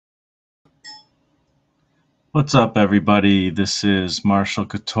What's up, everybody? This is Marshall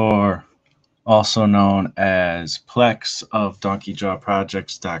Couture, also known as Plex of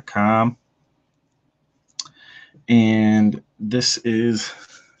DonkeyJawProjects.com. And this is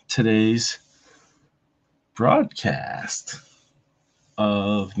today's broadcast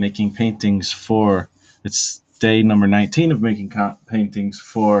of making paintings for, it's day number 19 of making paintings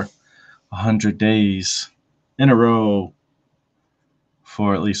for 100 days in a row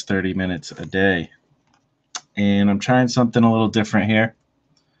for at least 30 minutes a day. And I'm trying something a little different here.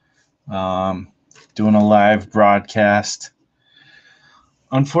 Doing a live broadcast.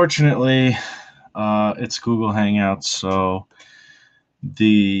 Unfortunately, it's Google Hangouts, so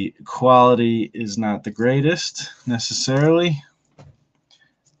the quality is not the greatest necessarily,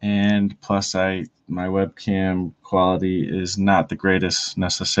 and plus my webcam quality is not the greatest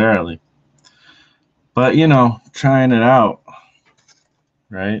necessarily. But trying it out,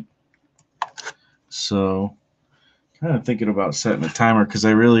 right? So kind of thinking about setting a timer because I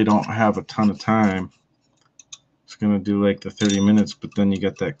really don't have a ton of time. It's gonna do like the 30 minutes, but then you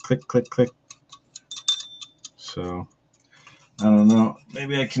get that click, click, click. So I don't know.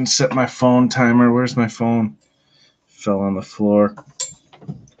 Maybe I can set my phone timer. Where's my phone? Fell on the floor.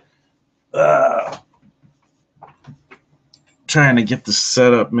 Trying to get the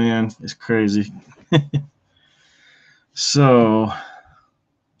setup, man, is crazy. So,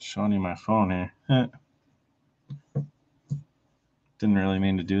 showing you my phone here. Didn't really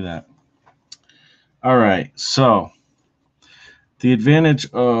mean to do that. All right, so the advantage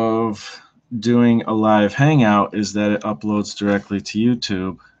of doing a live hangout is that it uploads directly to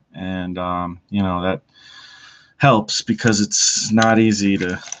YouTube, and that helps because it's not easy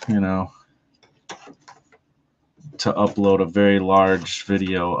to to upload a very large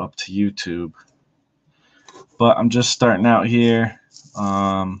video up to YouTube. But I'm just starting out here.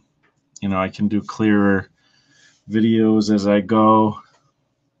 I can do clearer videos as I go,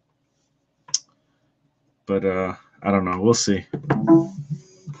 but I don't know. We'll see.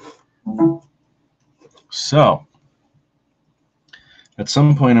 So at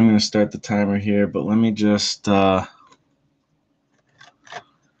some point I'm going to start the timer here, but let me just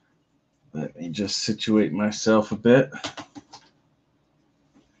situate myself a bit.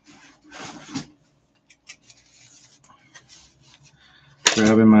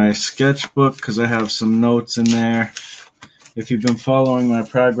 Grabbing my sketchbook because I have some notes in there. If you've been following my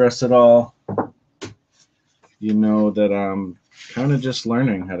progress at all, you know that I'm kind of just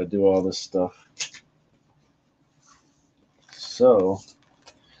learning how to do all this stuff. So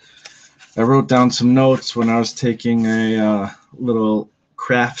I wrote down some notes when I was taking a little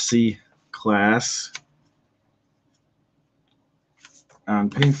craftsy class on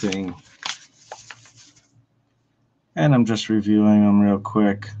painting, and I'm just reviewing them real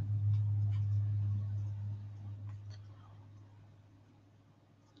quick.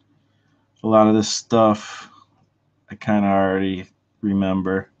 A lot of this stuff I kind of already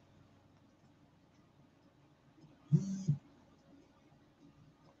remember.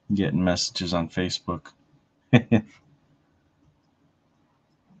 Getting messages on Facebook.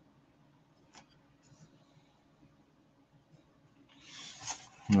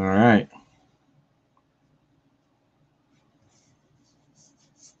 All right.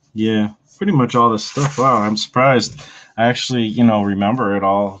 Yeah, pretty much all this stuff. Wow, I'm surprised. I actually, remember it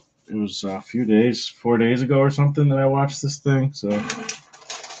all. It was a few days, 4 days ago or something that I watched this thing, so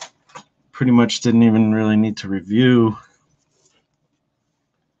pretty much didn't even really need to review.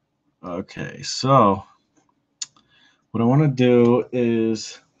 Okay, so what I want to do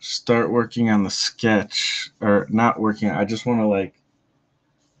is start working on the sketch, or not working. I just want to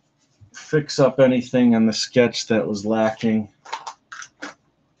fix up anything on the sketch that was lacking.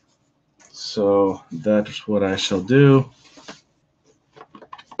 So that's what I shall do.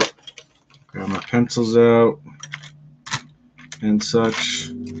 Grab my pencils out and such.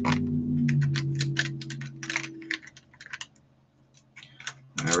 An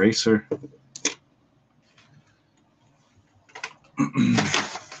eraser.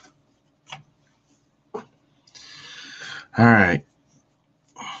 All right.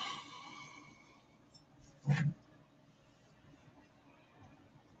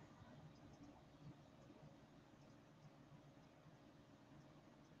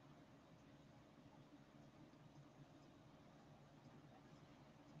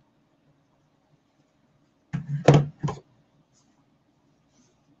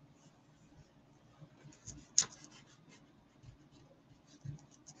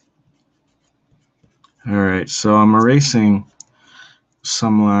 All right, so I'm erasing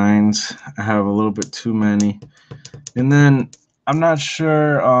some lines. I have a little bit too many. And then I'm not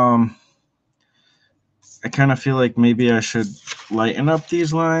sure I kind of feel like maybe I should lighten up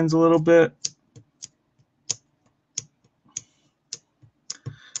these lines a little bit.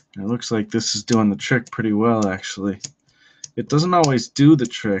 It looks like this is doing the trick pretty well, actually. It doesn't always do the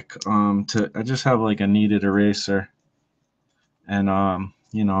trick. I just have like a kneaded eraser, and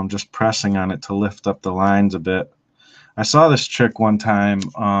you know, I'm just pressing on it to lift up the lines a bit. I saw this trick one time.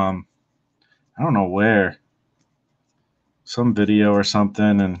 I don't know where, some video or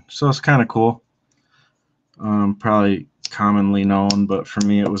something, and so it's kind of cool. Probably commonly known, but for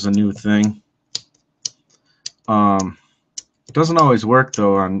me, it was a new thing. It doesn't always work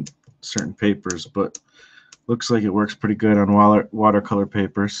though on certain papers, but looks like it works pretty good on watercolor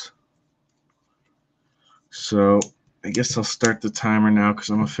papers. So I guess I'll start the timer now because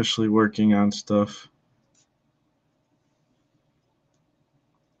I'm officially working on stuff.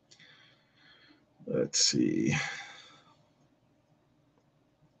 Let's see.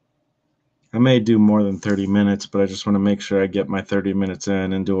 I may do more than 30 minutes, but I just want to make sure I get my 30 minutes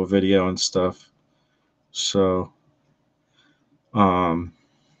in and do a video and stuff. So,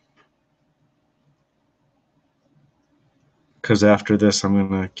 because after this, I'm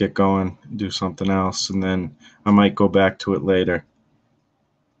going to get going, do something else, and then I might go back to it later.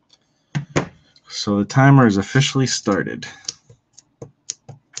 So the timer is officially started.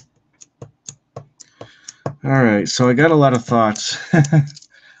 All right, so I got a lot of thoughts.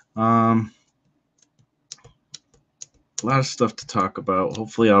 A lot of stuff to talk about.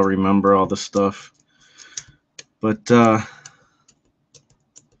 Hopefully I'll remember all the stuff. But I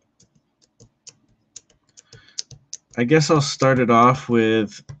guess I'll start it off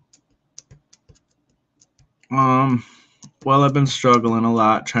with, well, I've been struggling a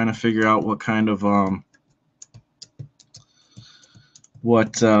lot trying to figure out what kind of,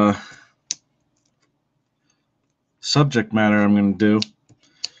 subject matter I'm going to do.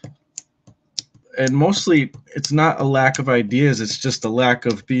 And mostly it's not a lack of ideas, it's just a lack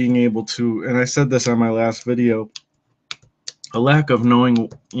of being able to, and I said this on my last video, a lack of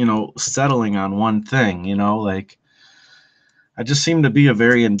knowing, you know, settling on one thing, you know, like I just seem to be a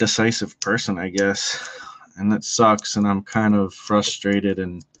very indecisive person, I guess, and that sucks, and I'm kind of frustrated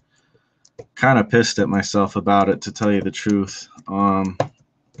and kind of pissed at myself about it, to tell you the truth,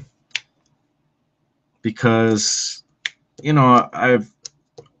 because, you know, I've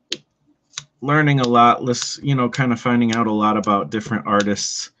learning a lot, you know, kind of finding out a lot about different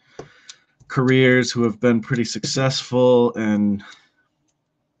artists' careers who have been pretty successful, and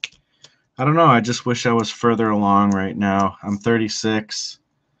I don't know, I just wish I was further along right now. I'm 36,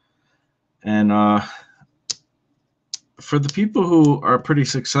 and for the people who are pretty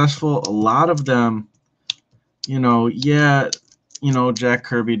successful, a lot of them, you know, yeah, you know, Jack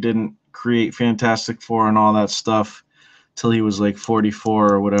Kirby didn't create Fantastic Four and all that stuff till he was like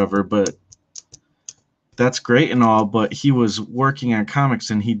 44 or whatever, but that's great and all, but he was working on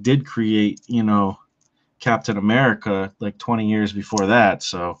comics and he did create, you know, Captain America like 20 years before that,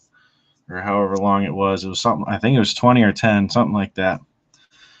 so, or however long it was something, I think it was 20 or 10, something like that.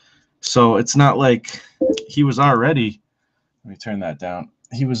 So it's not like he was already, let me turn that down,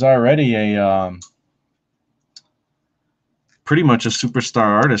 he was already a pretty much a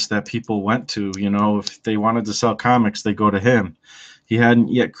superstar artist that people went to, you know, if they wanted to sell comics, they go to him. He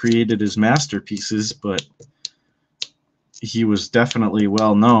hadn't yet created his masterpieces, but he was definitely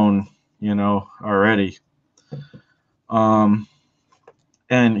well known, you know, already. And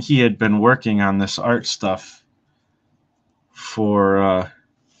he had been working on this art stuff for,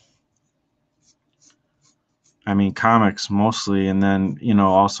 I mean, comics mostly, and then, you know,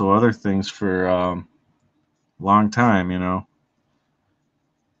 also other things for a long time, you know.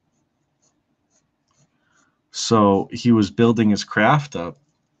 So he was building his craft up.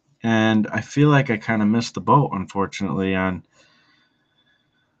 And I feel like I kind of missed the boat, unfortunately, on,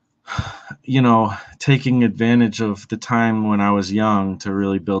 you know, taking advantage of the time when I was young to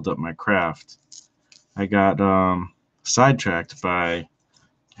really build up my craft. I got sidetracked by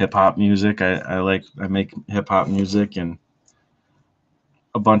hip hop music. I make hip hop music and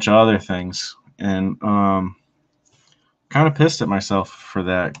a bunch of other things, and kind of pissed at myself for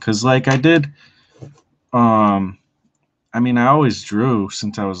that, because like I did, I mean, I always drew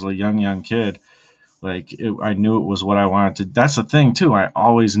since I was a young kid. Like I knew it was what I wanted to. That's the thing too. I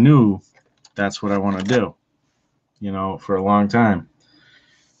always knew that's what I want to do, you know, for a long time.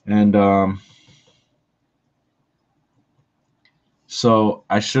 And so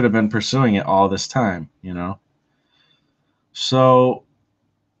I should have been pursuing it all this time, you know. So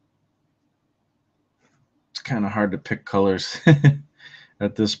it's kind of hard to pick colors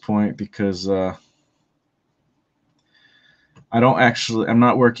at this point, because I'm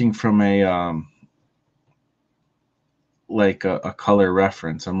not working from a like a color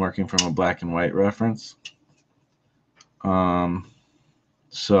reference. I'm working from a black and white reference.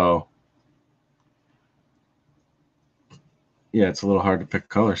 So yeah, it's a little hard to pick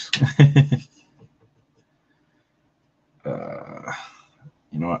colors.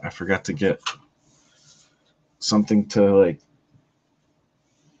 You know what? I forgot to get something to like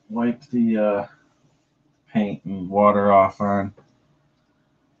wipe the paint and water off on.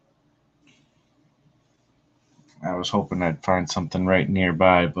 I was hoping I'd find something right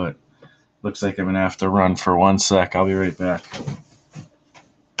nearby, but looks like I'm gonna have to run for 1 sec. I'll be right back.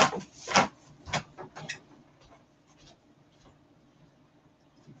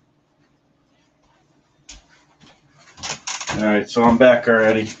 All right, so I'm back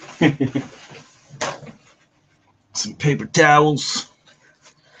already. Some paper towels.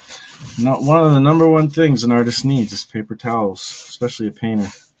 Not one of the number one things an artist needs is paper towels, especially a painter.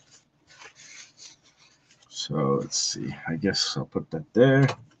 So let's see. I guess I'll put that there.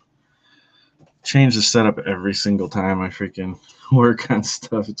 Change the setup every single time I freaking work on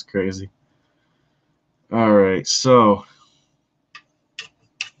stuff. It's crazy. All right, so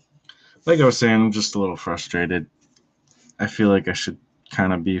like I was saying, I'm just a little frustrated. I feel like I should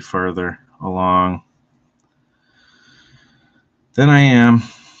kind of be further along than I am.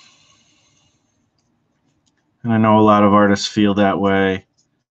 And I know a lot of artists feel that way.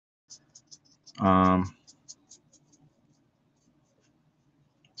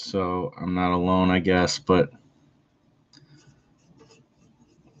 So I'm not alone, I guess. But,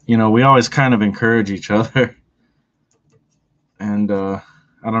 you know, we always kind of encourage each other. And I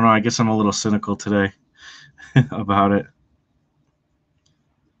don't know, I guess I'm a little cynical today about it.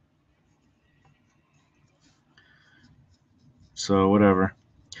 So whatever.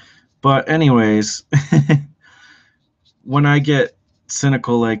 But anyways, when I get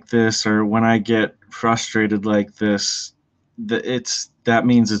cynical like this, or when I get frustrated like this, that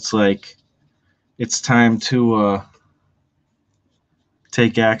means it's like it's time to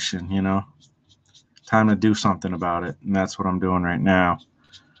take action, you know, time to do something about it, and that's what I'm doing right now.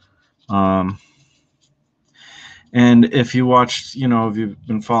 And if you watched, you know, if you've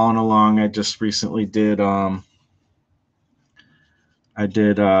been following along, I just recently did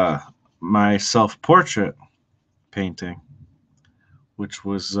my self-portrait painting, which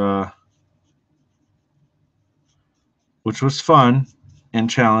was fun and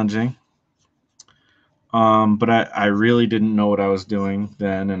challenging. But I really didn't know what I was doing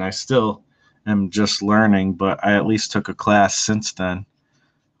then, and I still am just learning, but I at least took a class since then,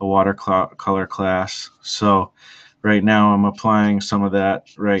 a watercolor class. So right now I'm applying some of that,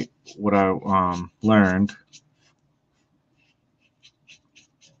 what I learned.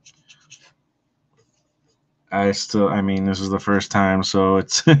 I mean, this is the first time, so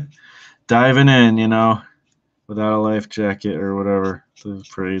it's diving in, you know, without a life jacket or whatever the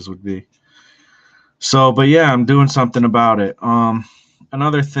phrase would be. So, but yeah, I'm doing something about it.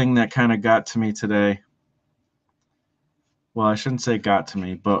 Another thing that kind of got to me today, well, I shouldn't say got to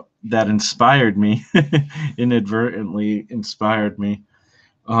me, but that inspired me, inadvertently inspired me,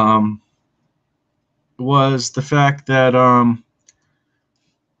 was the fact that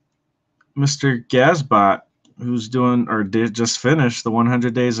Mr. Gazbot, who's doing or did just finish the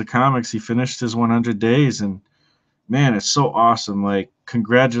 100 Days of Comics, he finished his 100 days, and man, it's so awesome. Like,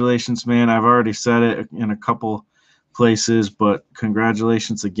 congratulations, man. I've already said it in a couple places, but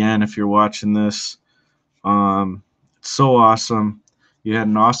congratulations again if you're watching this. It's so awesome. You had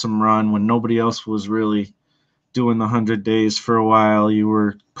an awesome run when nobody else was really doing the 100 days for a while. You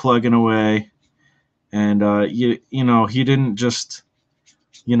were plugging away, and you know, he didn't just,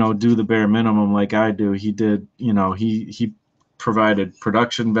 you know, do the bare minimum like I do. He did, you know, he provided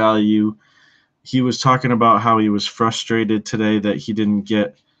production value. He was talking about how he was frustrated today that he didn't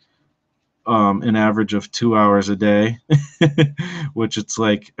get an average of 2 hours a day, which it's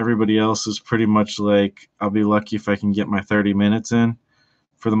like everybody else is pretty much like, I'll be lucky if I can get my 30 minutes in.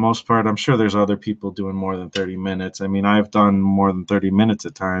 For the most part, I'm sure there's other people doing more than 30 minutes. I mean, I've done more than 30 minutes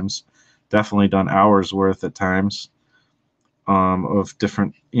at times, definitely done hours worth at times, of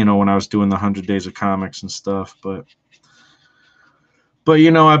different, you know, when I was doing the 100 Days of Comics and stuff. But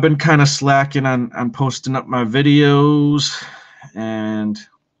you know, I've been kind of slacking on posting up my videos and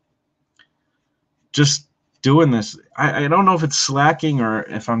just doing this. I don't know if it's slacking or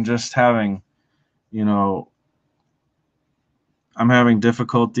if I'm just having, you know, I'm having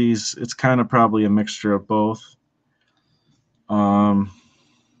difficulties. It's kind of probably a mixture of both.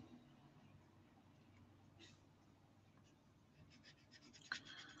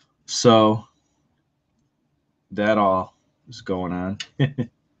 So that all is going on.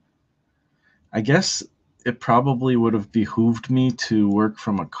 I guess it probably would have behooved me to work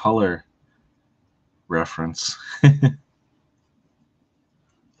from a color reference.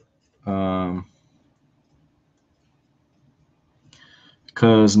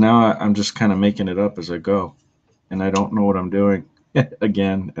 Because now I'm just kind of making it up as I go, and I don't know what I'm doing.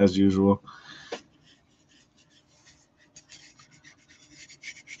 Again, as usual.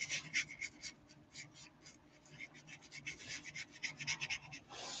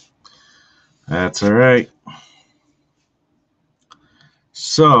 That's all right.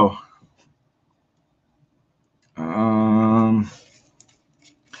 So, let's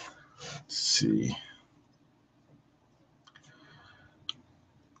see.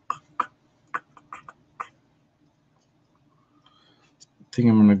 I think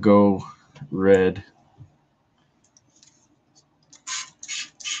I'm going to go red.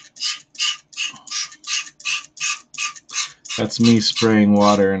 That's me spraying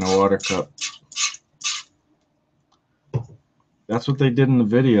water in a water cup. That's what they did in the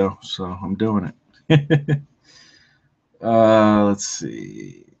video, so I'm doing it. Let's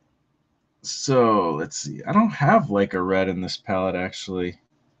see. So, let's see. I don't have like a red in this palette, actually.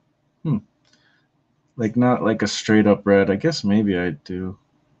 Like, not like a straight up red. I guess maybe I do.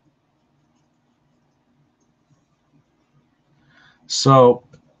 So,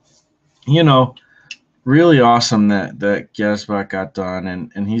 you know, really awesome that Gazbot got done,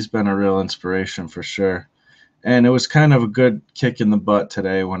 and he's been a real inspiration for sure. And it was kind of a good kick in the butt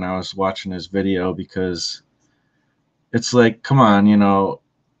today when I was watching his video, because it's like, come on,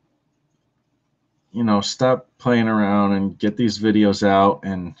 stop playing around and get these videos out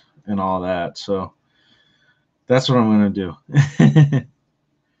and all that. So that's what I'm gonna do.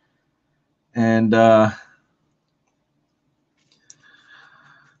 And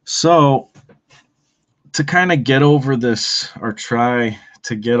so to kind of get over this, or try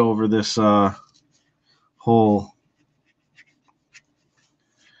to get over this whole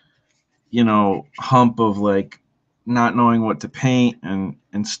hump of like not knowing what to paint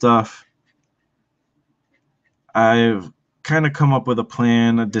and stuff, I've kind of come up with a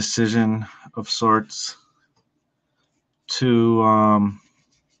plan, a decision of sorts, to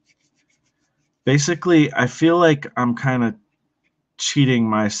basically, I feel like I'm kind of cheating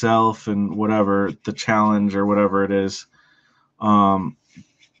myself and whatever the challenge or whatever it is,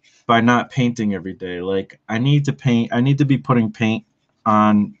 by not painting every day. Like, I need to paint. I need to be putting paint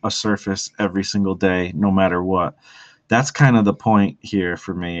on a surface every single day, no matter what. That's kind of the point here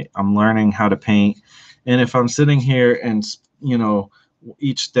for me. I'm learning how to paint, and if I'm sitting here and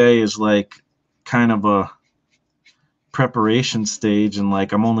each day is like kind of a preparation stage, and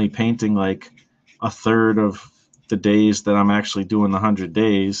like I'm only painting like a third of the days that I'm actually doing the 100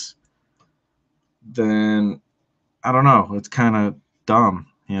 days, then I don't know. It's kind of dumb,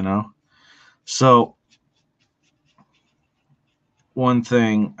 So one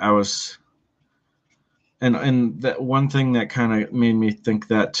thing I was, and that one thing that kind of made me think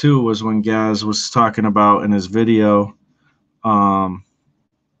that too was when Gaz was talking about in his video,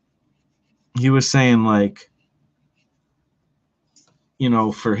 he was saying like,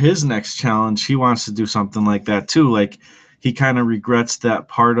 for his next challenge, he wants to do something like that too. Like, he kind of regrets that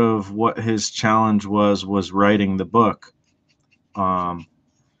part of what his challenge was writing the book.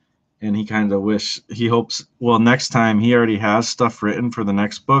 And he kind of he hopes, well, next time he already has stuff written for the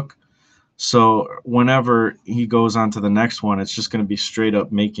next book. So whenever he goes on to the next one, it's just going to be straight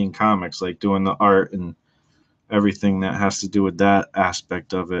up making comics, like doing the art and everything that has to do with that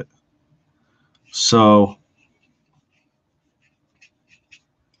aspect of it. So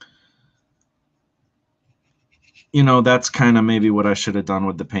that's kind of maybe what I should have done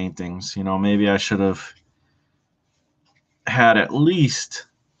with the paintings. Maybe I should have had at least,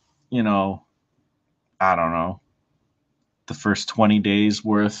 I don't know, the first 20 days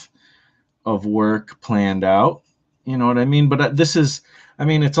worth of work planned out. You know what I mean? But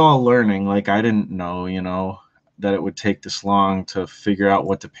it's all learning. Like, I didn't know, that it would take this long to figure out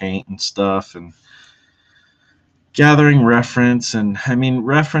what to paint and stuff, and gathering references.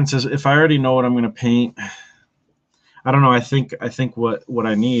 If I already know what I'm going to paint, I don't know. I think what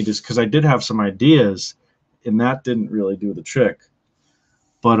I need is, because I did have some ideas, and that didn't really do the trick.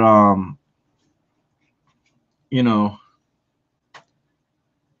 But I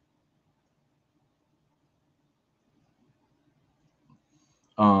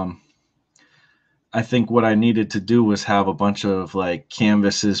think what I needed to do was have a bunch of like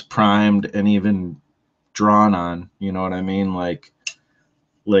canvases primed and even drawn on. You know what I mean? Like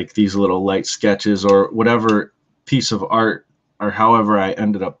these little light sketches or whatever piece of art, or however I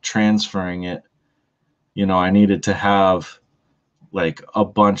ended up transferring it. I needed to have like a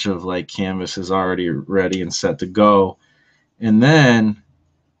bunch of like canvases already ready and set to go. And then,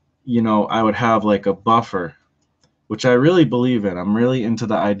 I would have like a buffer, which I really believe in. I'm really into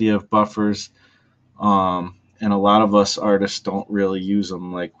the idea of buffers. And a lot of us artists don't really use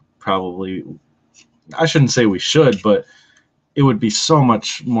them. Like, probably, I shouldn't say we should, but it would be so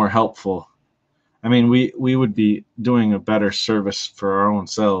much more helpful. I mean, we would be doing a better service for our own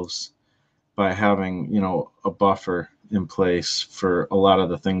selves by having, a buffer in place for a lot of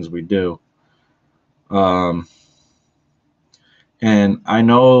the things we do. Um, and I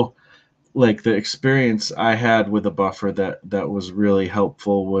know, like, the experience I had with a buffer that was really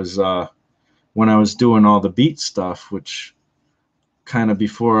helpful was when I was doing all the beat stuff, which kind of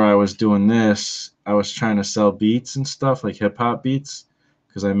before I was doing this, I was trying to sell beats and stuff, like hip hop beats,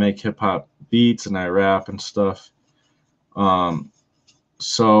 because I make hip hop beats and I rap and stuff.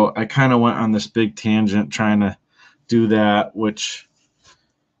 So I kind of went on this big tangent trying to do that, which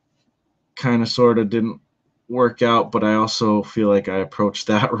kind of sort of didn't work out, but I also feel like I approached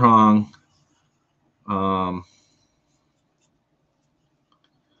that wrong.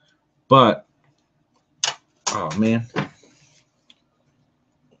 But, oh man,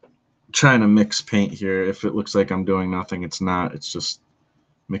 trying to mix paint here. If it looks like I'm doing nothing, it's not. It's just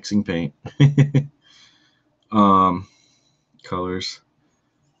mixing paint. Colors.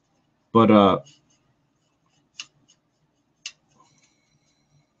 But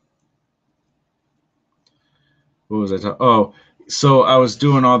what was I talking? Oh, so I was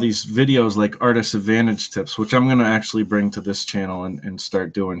doing all these videos like artist advantage tips, which I'm gonna actually bring to this channel and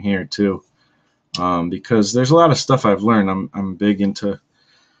start doing here too, because there's a lot of stuff I've learned. I'm big into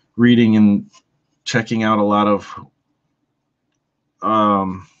reading and checking out a lot of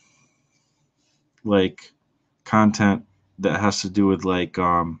like content that has to do with like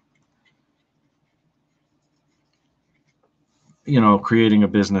creating a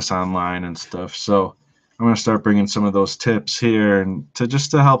business online and stuff. So I'm going to start bringing some of those tips here and to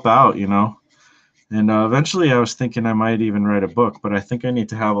help out, and eventually I was thinking I might even write a book, but I think I need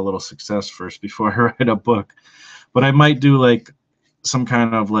to have a little success first before I write a book. But I might do like some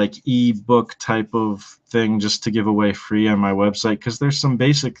kind of like e-book type of thing just to give away free on my website, because there's some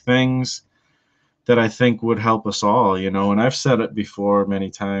basic things that I think would help us all, and I've said it before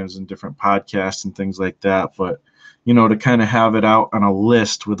many times in different podcasts and things like that, but to kind of have it out on a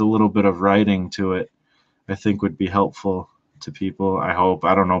list with a little bit of writing to it, I think would be helpful to people. I hope.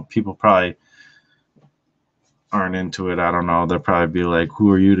 I don't know. People probably aren't into it. I don't know. They'll probably be like,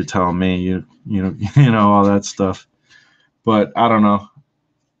 "Who are you to tell me?" All that stuff. But I don't know.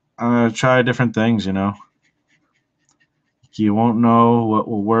 I'm gonna try different things. You won't know what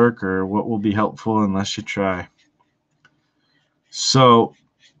will work or what will be helpful unless you try. So,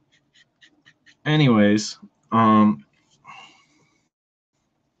 anyways,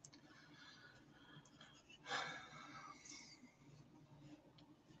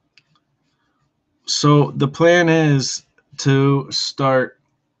 so the plan is to start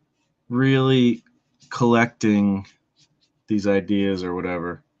really collecting these ideas or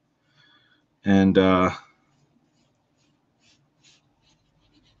whatever, and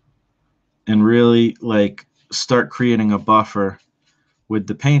really like start creating a buffer with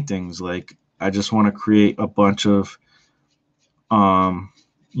the paintings. Like, I just want to create a bunch of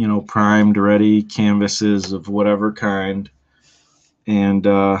primed ready canvases of whatever kind, and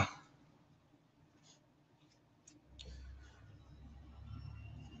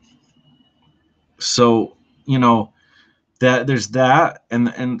so that there's that,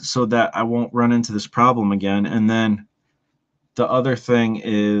 and so that I won't run into this problem again. And then the other thing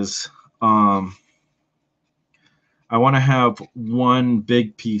is, I want to have one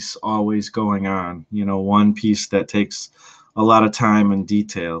big piece always going on, one piece that takes a lot of time and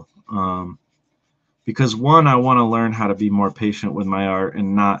detail. Because one, I want to learn how to be more patient with my art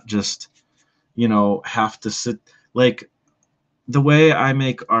and not just, have to sit. Like, the way I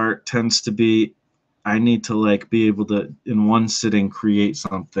make art tends to be, I need to like be able to in one sitting create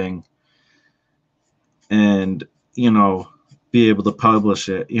something and, be able to publish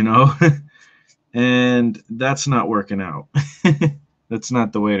it, and that's not working out. That's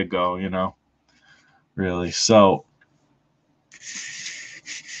not the way to go, really. So,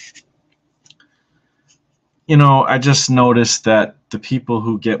 I just noticed that the people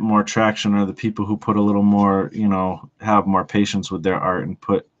who get more traction are the people who put a little more, have more patience with their art and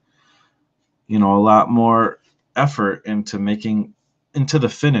put, a lot more effort into the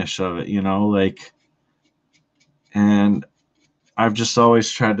finish of it, like, and I've just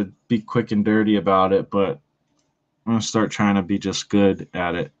always tried to be quick and dirty about it, but I'm going to start trying to be just good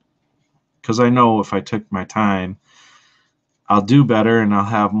at it. Because I know if I took my time, I'll do better and I'll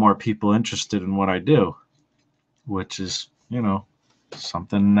have more people interested in what I do, which is, you know,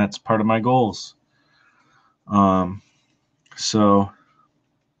 something that's part of my goals. Um, so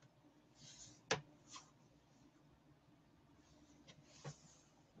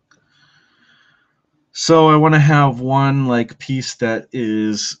So I want to have one like piece that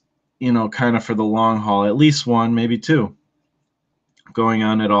is, you know, kind of for the long haul, at least one, maybe two, going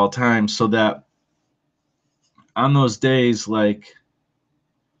on at all times, so that on those days like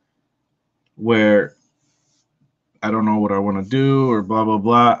where I don't know what I want to do or blah blah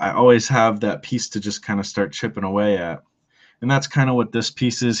blah, I always have that piece to just kind of start chipping away at. And that's kind of what this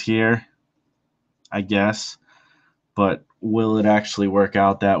piece is here, I guess. But will it actually work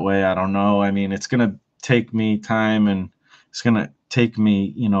out that way? I don't know. I mean, it's going to take me time and it's going to take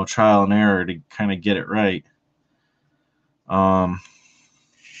me, you know, trial and error to kind of get it right.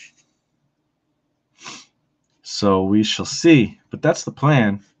 So we shall see. But that's the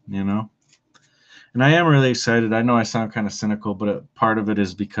plan, you know. And I am really excited. I know I sound kind of cynical, but part of it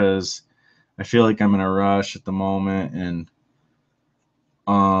is because I feel like I'm in a rush at the moment and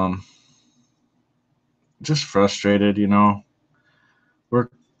um, just frustrated, you know.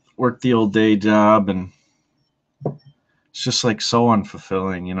 Work the old day job and it's just like so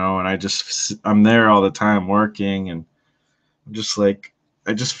unfulfilling, you know, and I'm there all the time working and I'm just like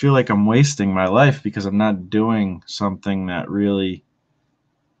I just feel like I'm wasting my life because I'm not doing something that really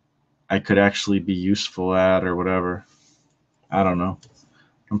I could actually be useful at or whatever. I don't know.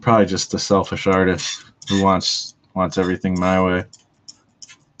 I'm probably just a selfish artist who wants everything my way.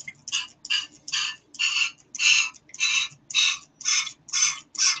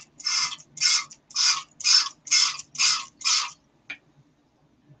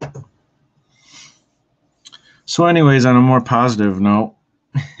 So anyways, on a more positive note,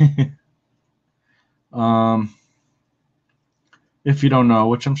 if you don't know,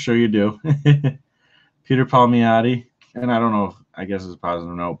 which I'm sure you do, Peter Palmiotti, and I don't know, I guess it's a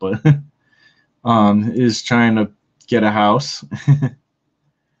positive note, but is trying to get a house,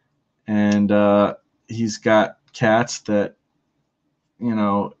 and he's got cats that, you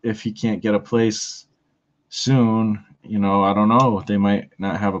know, if he can't get a place soon, you know, I don't know, they might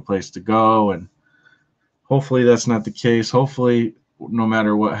not have a place to go, and hopefully that's not the case. Hopefully, no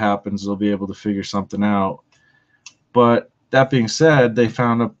matter what happens, they'll be able to figure something out. But that being said, they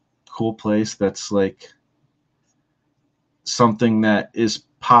found a cool place that's like something that is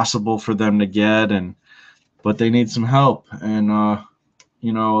possible for them to get, and but they need some help. And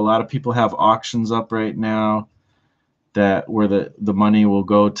you know, a lot of people have auctions up right now that where the money will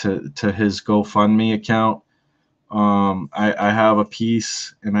go to his GoFundMe account. I have a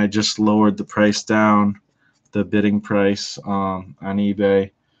piece and I just lowered the price down, the bidding price on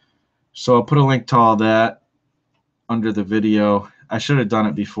eBay. So I'll put a link to all that under the video. I should have done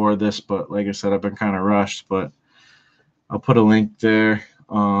it before this, but like I said, I've been kind of rushed, but I'll put a link there.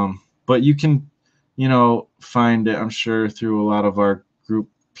 But you can, you know, find it, I'm sure, through a lot of our group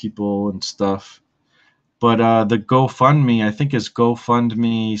people and stuff. But the GoFundMe, I think, is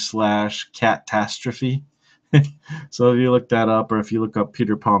GoFundMe/catastrophe. So if you look that up, or if you look up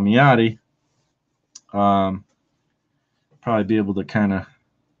Peter Palmiotti, probably be able to kind of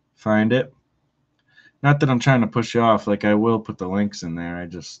find it. Not that I'm trying to push you off. Like, I will put the links in there. I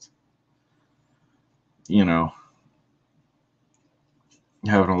just, you know,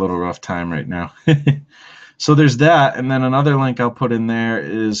 having a little rough time right now. So there's that. And then another link I'll put in there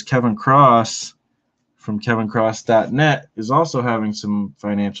is Kevin Cross from kevincross.net is also having some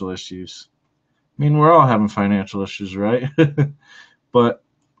financial issues. I mean, we're all having financial issues, right? But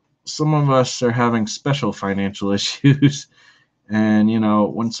some of us are having special financial issues. And, you know,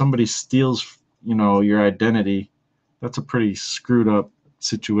 when somebody steals, you know, your identity, that's a pretty screwed up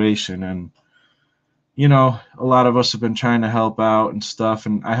situation. And, you know, a lot of us have been trying to help out and stuff.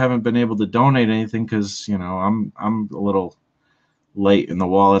 And I haven't been able to donate anything because, you know, I'm a little late in the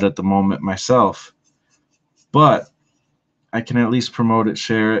wallet at the moment myself. But I can at least promote it,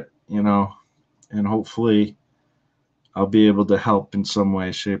 share it, you know, and hopefully I'll be able to help in some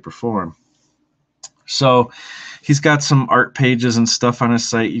way, shape, or form. So he's got some art pages and stuff on his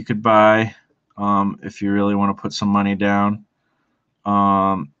site you could buy if you really want to put some money down.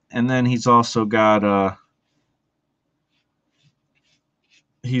 And then he's also got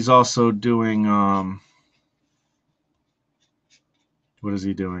he's also doing what is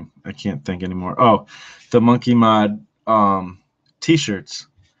he doing? I can't think anymore. Oh, the Monkey Mod t-shirts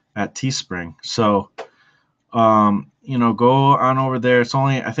at Teespring. So you know, go on over there.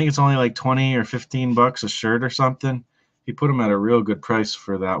 I think it's only like 20 or 15 bucks a shirt or something. He put them at a real good price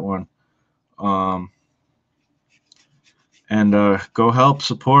for that one. and go help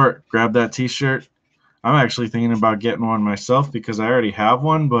support. Grab that t-shirt. I'm actually thinking about getting one myself because I already have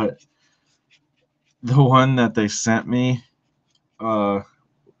one, but the one that they sent me had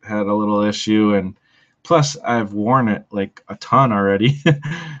a little issue, and plus I've worn it like a ton already.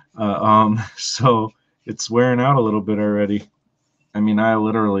 So it's wearing out a little bit already. I mean, I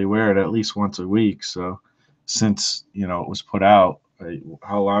literally wear it at least once a week. So since, it was put out,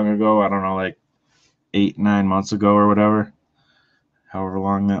 how long ago? I don't know, like 8, 9 months ago or whatever, however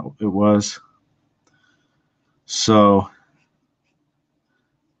long that it was. So,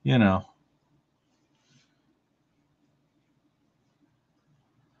 you know,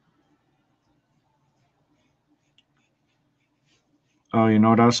 oh, you know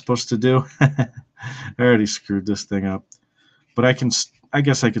what I was supposed to do? I already screwed this thing up, but I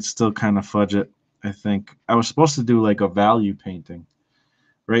guess I could still kind of fudge it. I think I was supposed to do like a value painting.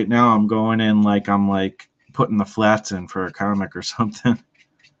 Right now I'm going in like I'm like putting the flats in for a comic or something.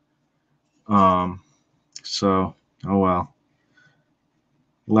 Um, so, oh well.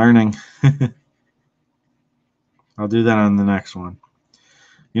 Learning. I'll do that on the next one.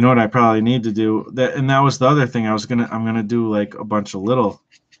 You know what I probably need to do? That was the other thing I'm gonna do like a bunch of little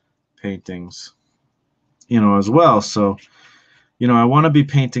paintings, as well. So, I want to be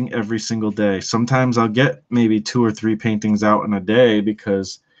painting every single day. Sometimes I'll get maybe 2 or 3 paintings out in a day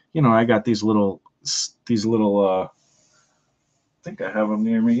because, I got these little I think I have them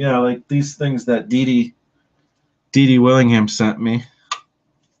near me. Yeah, like these things that Dee Willingham sent me.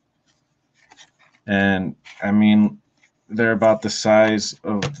 And I mean, they're about the size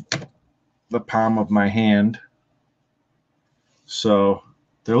of the palm of my hand. So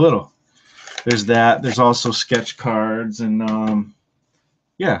they're little. There's that. There's also sketch cards and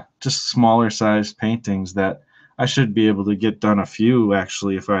yeah, just smaller sized paintings that I should be able to get done a few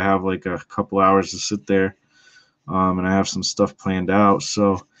actually if I have like a couple hours to sit there, and I have some stuff planned out.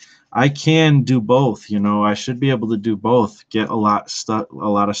 So I can do both. I should be able to do both. Get a lot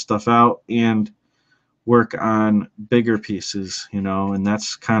of stuff out and work on bigger pieces. And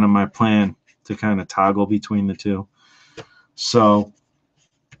that's kind of my plan to kind of toggle between the two. So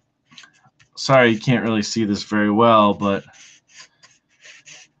sorry you can't really see this very well, but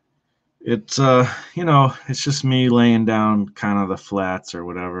it's it's just me laying down kind of the flats or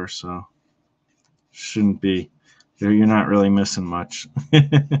whatever, so shouldn't be you're not really missing much.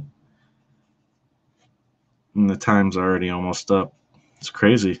 And the time's already almost up. It's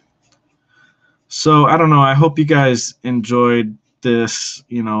crazy. So I don't know, I hope you guys enjoyed this.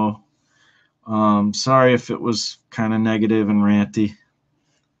 Sorry if it was kind of negative and ranty.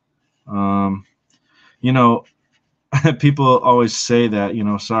 um you know People always say that,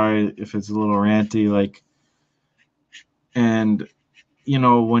 sorry if it's a little ranty, like, and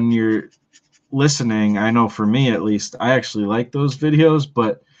when you're listening, I know for me at least, I actually like those videos,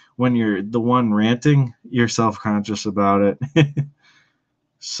 but when you're the one ranting, you're self-conscious about it.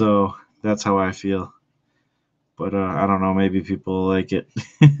 So that's how I feel. But I don't know, maybe people like it.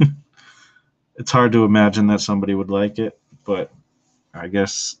 It's hard to imagine that somebody would like it, but I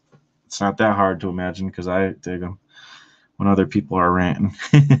guess it's not that hard to imagine because I dig them when other people are ranting.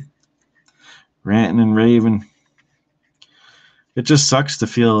 Ranting and raving. It just sucks to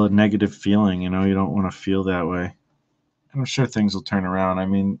feel a negative feeling, you don't want to feel that way. I'm sure things will turn around. I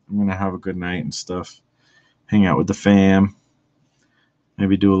mean, I'm going to have a good night and stuff. Hang out with the fam.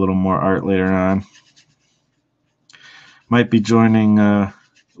 Maybe do a little more art later on. Might be joining a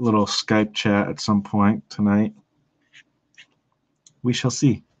little Skype chat at some point tonight. We shall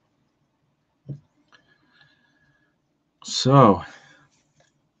see. So,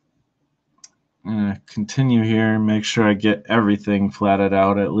 I'm going to continue here and make sure I get everything flatted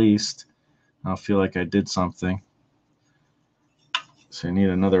out at least. I'll feel like I did something. So I need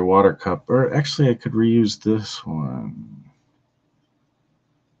another water cup. Or actually, I could reuse this one.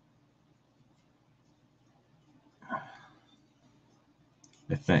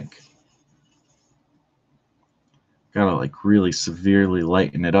 I think. Gotta like really severely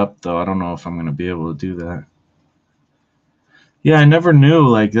lighten it up though. I don't know if I'm gonna be able to do that. Yeah, I never knew.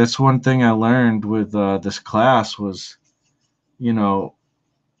 Like that's one thing I learned with this class was, you know,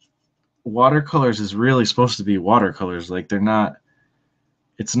 watercolors is really supposed to be watercolors. Like they're not.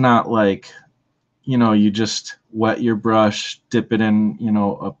 It's not like, you just wet your brush, dip it in,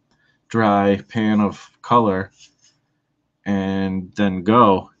 a dry pan of color, and then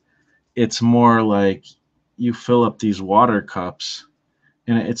go. It's more like you fill up these water cups,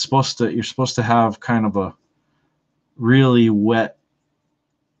 and you're supposed to have kind of a really wet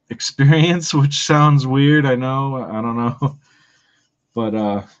experience, which sounds weird. I know. I don't know.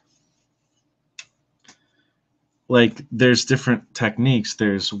 But like there's different techniques.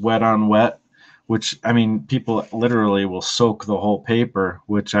 There's wet on wet, which I mean people literally will soak the whole paper,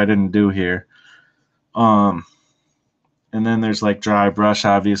 which I didn't do here. Um, and then there's like dry brush,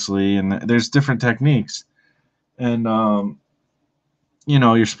 obviously, and there's different techniques. And you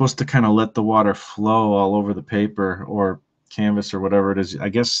know, you're supposed to kind of let the water flow all over the paper or canvas or whatever it is. I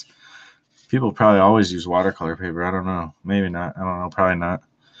guess people probably always use watercolor paper. I don't know. Maybe not. I don't know. Probably not.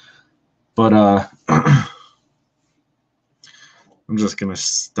 But I'm just gonna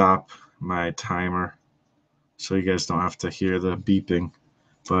stop my timer so you guys don't have to hear the beeping.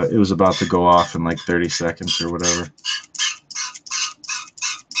 But it was about to go off in like 30 seconds or whatever.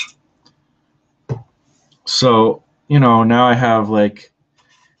 So, you know, now I have like,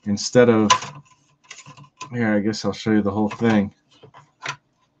 instead of, here, I guess I'll show you the whole thing.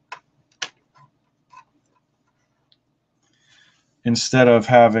 Instead of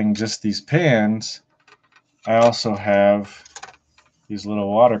having just these pans, I also have these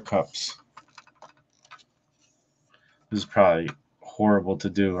little water cups. This is probably horrible to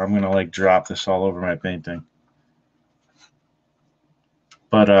do. I'm gonna like drop this all over my painting.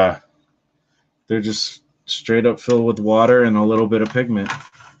 But they're just straight up filled with water and a little bit of pigment.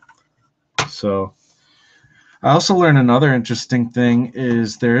 So I also learned another interesting thing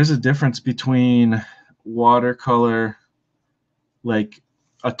is there is a difference between watercolor, like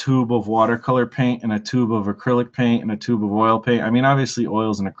a tube of watercolor paint and a tube of acrylic paint and a tube of oil paint. I mean, obviously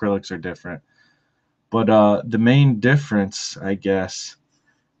oils and acrylics are different, but the main difference, I guess,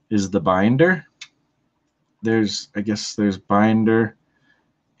 is the binder. I guess there's binder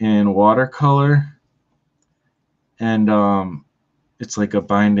in watercolor, and it's like a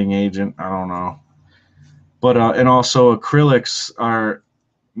binding agent. I don't know, but and also acrylics are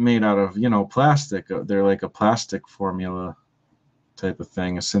made out of, you know, plastic. They're like a plastic formula type of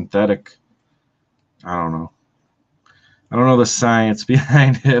thing, a synthetic. I don't know. I don't know the science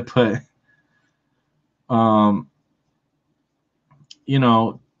behind it, but you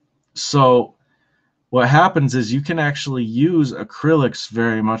know, so what happens is you can actually use acrylics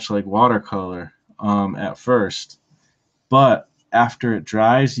very much like watercolor at first, but after it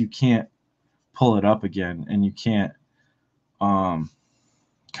dries, you can't pull it up again, and you can't kind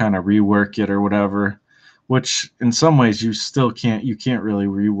of rework it or whatever. Which in some ways you still can't. You can't really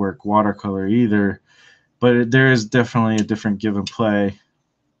rework watercolor either, but there is definitely a different give and play.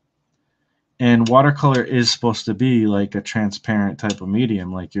 And watercolor is supposed to be like a transparent type of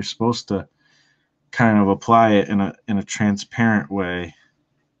medium. Like you're supposed to kind of apply it in a transparent way.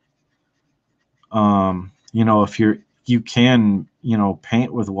 You know, if you can, you know,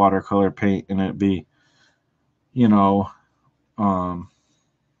 paint with watercolor paint and it be, you know,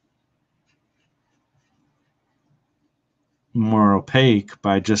 more opaque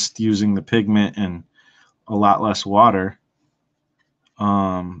by just using the pigment and a lot less water.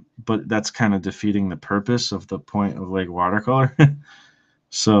 But that's kind of defeating the purpose of the point of like watercolor.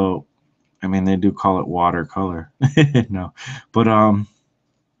 So, I mean, they do call it watercolor. No, but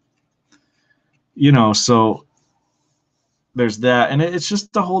you know, so there's that, and it's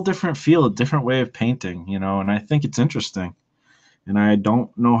just a whole different feel, a different way of painting, you know, and I think it's interesting. And I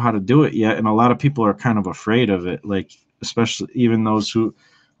don't know how to do it yet, and a lot of people are kind of afraid of it, like especially even those who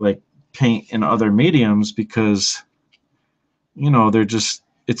like paint in other mediums, because you know they're just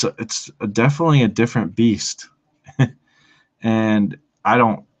definitely a different beast. And I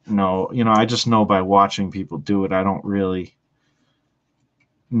don't know, you know, I just know by watching people do it. I don't really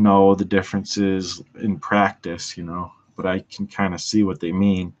know the differences in practice, you know, but I can kind of see what they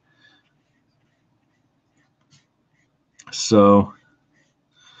mean. So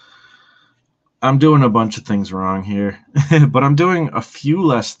I'm doing a bunch of things wrong here, but I'm doing a few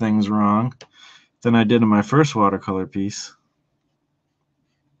less things wrong than I did in my first watercolor piece.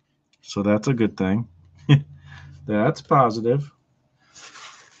 So that's a good thing. That's positive.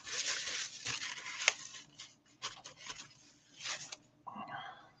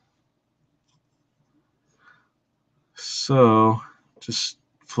 So just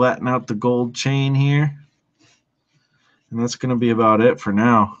flatten out the gold chain here. And that's going to be about it for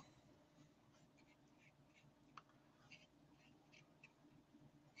now.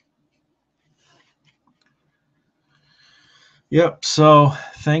 Yep, so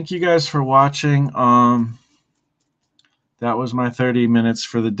thank you guys for watching. That was my 30 minutes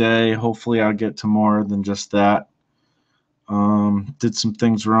for the day. Hopefully I'll get to more than just that. Did some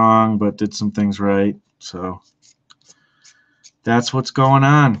things wrong, but did some things right. So that's what's going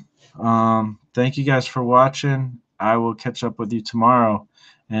on. Thank you guys for watching. I will catch up with you tomorrow,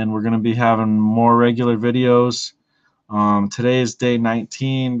 and we're going to be having more regular videos. Today is day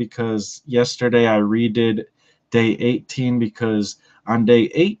 19 because yesterday I redid day 18, because on day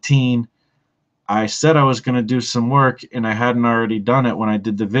 18, I said I was going to do some work and I hadn't already done it when I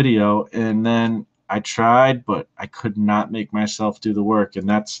did the video. And then I tried, but I could not make myself do the work. And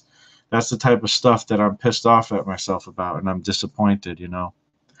that's the type of stuff that I'm pissed off at myself about, and I'm disappointed, you know.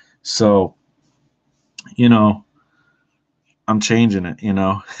 So, you know, I'm changing it, you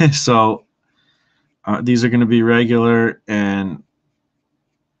know. So these are going to be regular, and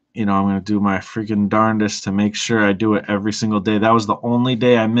you know, I'm going to do my freaking darndest to make sure I do it every single day. That was the only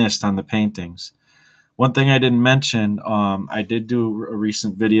day I missed on the paintings. One thing I didn't mention, I did do a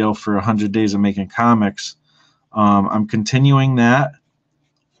recent video for 100 days of making comics. I'm continuing that.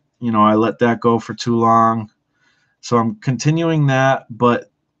 You know, I let that go for too long. So I'm continuing that,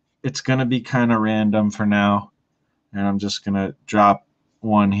 but it's going to be kind of random for now. And I'm just going to drop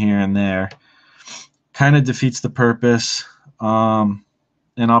one here and there. Kind of defeats the purpose.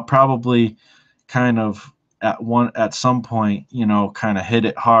 And I'll probably kind of at some point, you know, kind of hit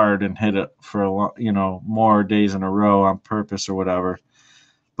it hard and hit it for a lot, you know, more days in a row on purpose or whatever.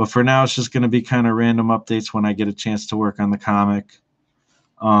 But for now, it's just going to be kind of random updates when I get a chance to work on the comic.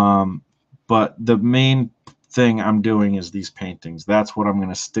 But the main thing I'm doing is these paintings. That's what I'm going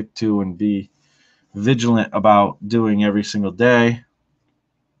to stick to and be vigilant about doing every single day.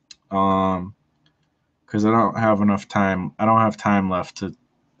 Because I don't have enough time. I don't have time left to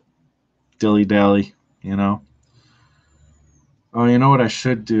dilly-dally, you know. Oh, you know what I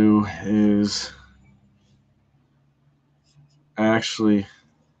should do is I actually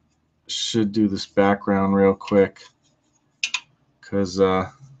should do this background real quick, because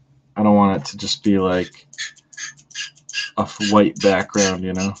I don't want it to just be like a white background,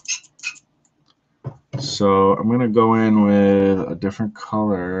 you know. So I'm gonna go in with a different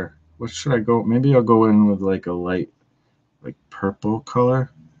color. What should I go? Maybe I'll go in with like a light, like purple color.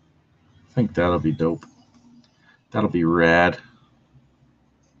 I think that'll be dope. That'll be rad.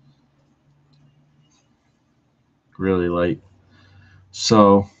 Really light.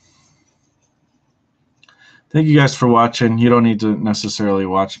 So thank you guys for watching. You don't need to necessarily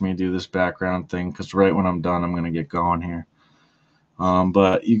watch me do this background thing, because right when I'm done, I'm going to get going here.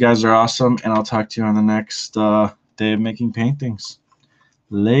 But you guys are awesome, and I'll talk to you on the next day of making paintings.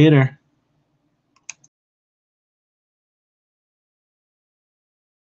 Later.